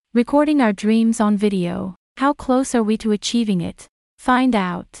Recording our dreams on video. How close are we to achieving it? Find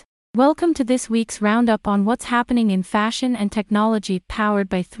out. Welcome to this week's roundup on what's happening in fashion and technology, powered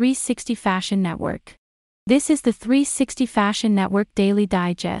by 360 Fashion Network. This is the 360 Fashion Network Daily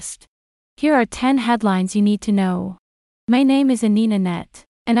Digest. Here are 10 headlines you need to know. My name is Anina Net,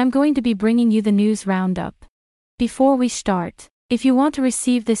 and I'm going to be bringing you the news roundup. Before we start, if you want to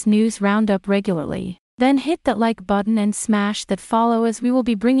receive this news roundup regularly, then hit that like button and smash that follow, as we will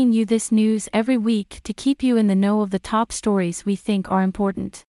be bringing you this news every week to keep you in the know of the top stories we think are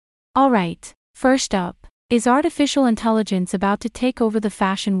important. Alright, first up, is artificial intelligence about to take over the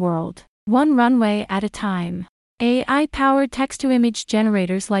fashion world? One runway at a time. AI-powered text-to-image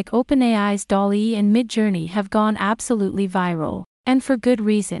generators like OpenAI's DALL-E and Midjourney have gone absolutely viral, and for good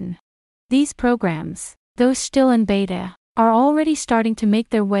reason. These programs, though still in beta, are already starting to make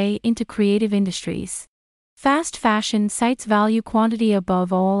their way into creative industries. Fast fashion sites value quantity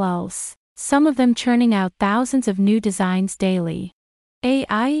above all else, some of them churning out thousands of new designs daily.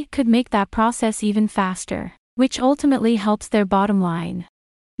 AI could make that process even faster, which ultimately helps their bottom line.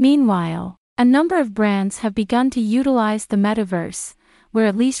 Meanwhile, a number of brands have begun to utilize the metaverse, where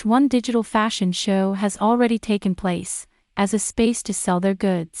at least one digital fashion show has already taken place, as a space to sell their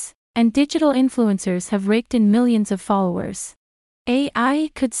goods. And digital influencers have raked in millions of followers.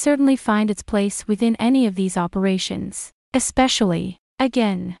 AI could certainly find its place within any of these operations, especially,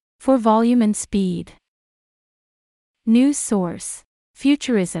 again, for volume and speed. News source: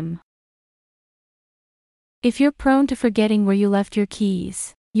 Futurism. If you're prone to forgetting where you left your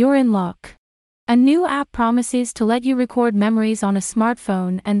keys, you're in luck. A new app promises to let you record memories on a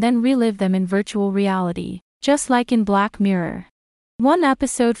smartphone and then relive them in virtual reality, just like in Black Mirror. One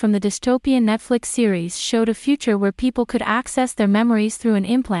episode from the dystopian Netflix series showed a future where people could access their memories through an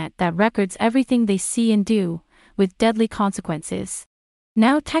implant that records everything they see and do, with deadly consequences.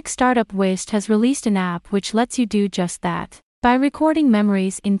 Now tech startup Wisht has released an app which lets you do just that, by recording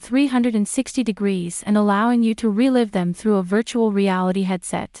memories in 360 degrees and allowing you to relive them through a virtual reality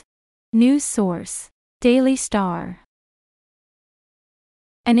headset. News source: Daily Star.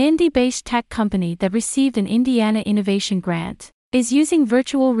 An Indy-based tech company that received an Indiana Innovation Grant is using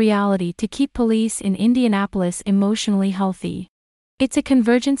virtual reality to keep police in Indianapolis emotionally healthy. It's a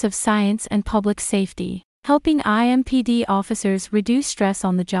convergence of science and public safety, helping IMPD officers reduce stress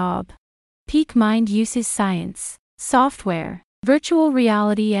on the job. Peak Mind uses science, software, virtual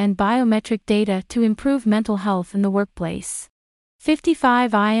reality and biometric data to improve mental health in the workplace.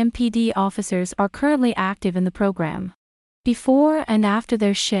 55 IMPD officers are currently active in the program. Before and after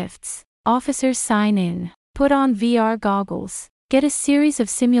their shifts, officers sign in, put on VR goggles, get a series of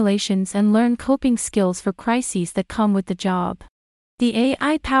simulations and learn coping skills for crises that come with the job. The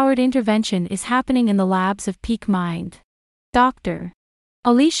AI-powered intervention is happening in the labs of Peak Mind. Dr.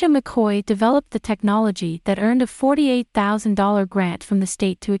 Alicia McCoy developed the technology that earned a $48,000 grant from the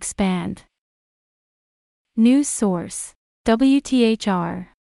state to expand. News source: WTHR.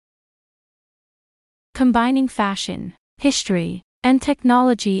 Combining fashion, history, and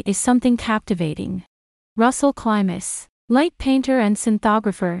technology is something captivating. Russell Klimas, light painter and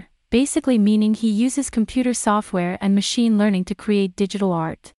synthographer, basically meaning he uses computer software and machine learning to create digital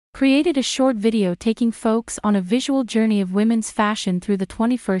art, created a short video taking folks on a visual journey of women's fashion through the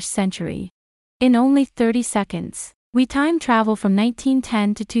 21st century. In only 30 seconds, we time travel from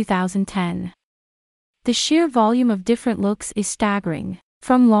 1910 to 2010. The sheer volume of different looks is staggering,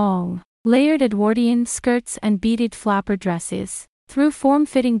 from long, layered Edwardian skirts and beaded flapper dresses, through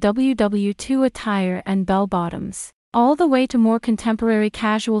form-fitting WW2 attire and bell-bottoms, all the way to more contemporary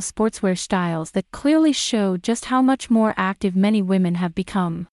casual sportswear styles that clearly show just how much more active many women have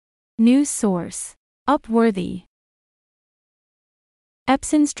become. News source: Upworthy.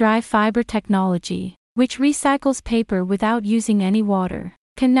 Epson's dry fiber technology, which recycles paper without using any water,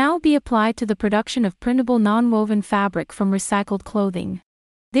 can now be applied to the production of printable non-woven fabric from recycled clothing.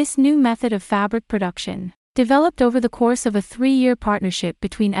 This new method of fabric production, developed over the course of a 3-year partnership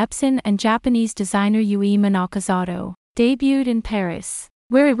between Epson and Japanese designer Yuima Nakazato, debuted in Paris,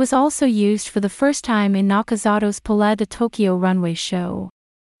 where it was also used for the first time in Nakazato's Palais de Tokyo runway show.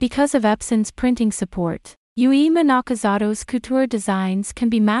 Because of Epson's printing support, Yuima Nakazato's couture designs can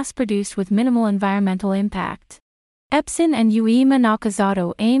be mass-produced with minimal environmental impact. Epson and Yuima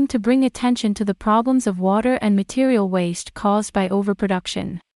Nakazato aim to bring attention to the problems of water and material waste caused by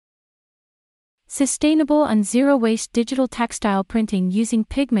overproduction. Sustainable and zero-waste digital textile printing using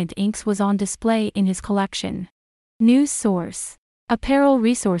pigment inks was on display in his collection. News source: Apparel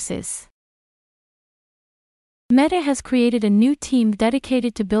Resources. Meta has created a new team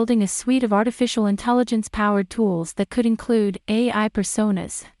dedicated to building a suite of artificial intelligence-powered tools that could include AI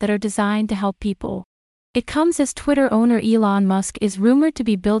personas that are designed to help people. It comes as Twitter owner Elon Musk is rumored to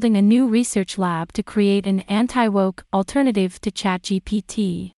be building a new research lab to create an anti-woke alternative to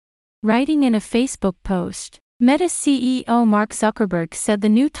ChatGPT. Writing in a Facebook post, Meta CEO Mark Zuckerberg said the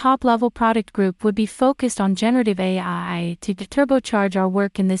new top-level product group would be focused on generative AI to turbocharge our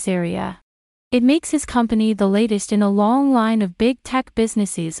work in this area. It makes his company the latest in a long line of big tech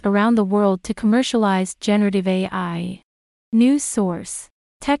businesses around the world to commercialize generative AI. News source: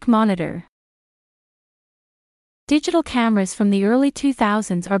 Tech Monitor. Digital cameras from the early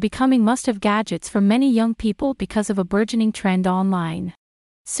 2000s are becoming must-have gadgets for many young people because of a burgeoning trend online.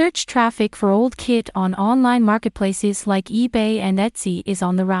 Search traffic for old kit on online marketplaces like eBay and Etsy is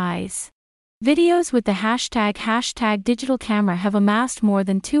on the rise. Videos with the hashtag digital camera have amassed more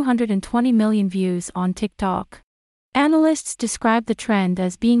than 220 million views on TikTok. Analysts describe the trend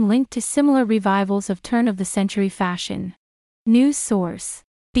as being linked to similar revivals of turn-of-the-century fashion. News source: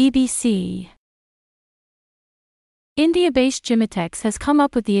 BBC. India-based Gymitex has come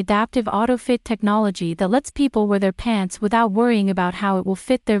up with the adaptive auto-fit technology that lets people wear their pants without worrying about how it will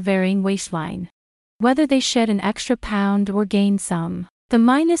fit their varying waistline. Whether they shed an extra pound or gain some, the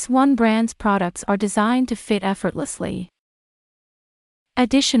 -1 brand's products are designed to fit effortlessly.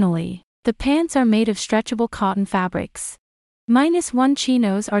 Additionally, the pants are made of stretchable cotton fabrics. -1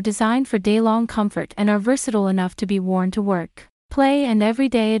 chinos are designed for day-long comfort and are versatile enough to be worn to work, play and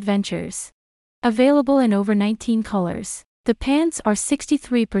everyday adventures. Available in over 19 colors, the pants are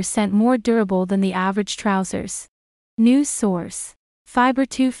 63% more durable than the average trousers. News source: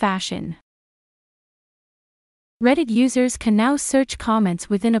 Fiber2 Fashion. Reddit users can now search comments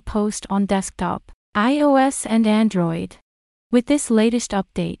within a post on desktop, iOS and Android. With this latest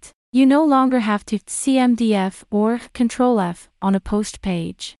update, you no longer have to CMDF or Control-F on a post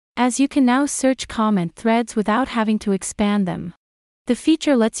page, as you can now search comment threads without having to expand them. The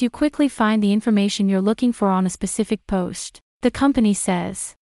feature lets you quickly find the information you're looking for on a specific post, the company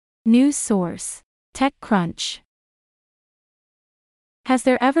says. News source: TechCrunch. Has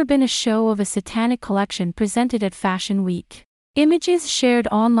there ever been a show of a satanic collection presented at Fashion Week? Images shared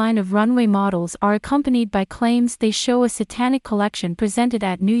online of runway models are accompanied by claims they show a satanic collection presented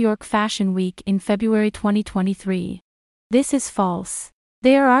at New York Fashion Week in February 2023. This is false.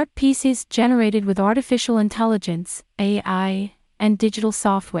 They are art pieces generated with artificial intelligence, AI, and digital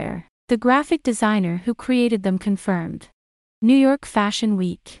software, the graphic designer who created them confirmed. New York Fashion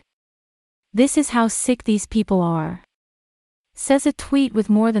Week. This is how sick these people are, says a tweet with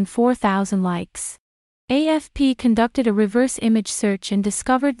more than 4,000 likes. AFP conducted a reverse image search and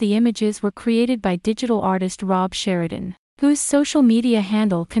discovered the images were created by digital artist Rob Sheridan, whose social media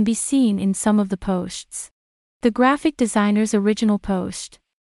handle can be seen in some of the posts. The graphic designer's original post,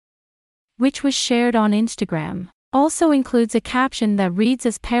 which was shared on Instagram, also includes a caption that reads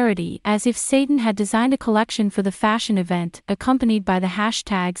as parody as if Satan had designed a collection for the fashion event, accompanied by the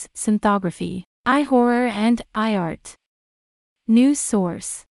hashtags synthography, iHorror and iArt. News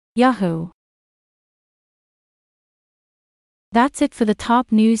source: Yahoo. That's it for the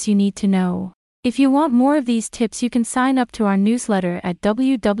top news you need to know. If you want more of these tips, you can sign up to our newsletter at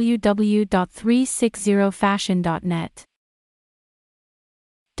www.360fashion.net.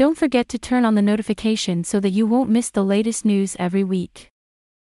 Don't forget to turn on the notification so that you won't miss the latest news every week.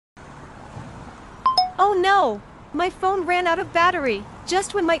 Oh no! My phone ran out of battery,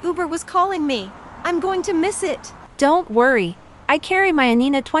 just when my Uber was calling me. I'm going to miss it. Don't worry. I carry my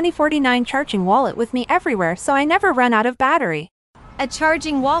Anina 2049 charging wallet with me everywhere, so I never run out of battery. A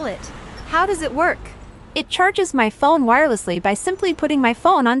charging wallet? How does it work? It charges my phone wirelessly by simply putting my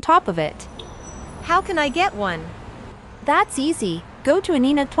phone on top of it. How can I get one? That's easy. Go to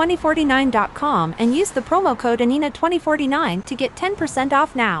Anina2049.com and use the promo code Anina2049 to get 10%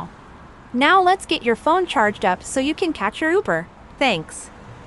 off now. Now let's get your phone charged up so you can catch your Uber. Thanks.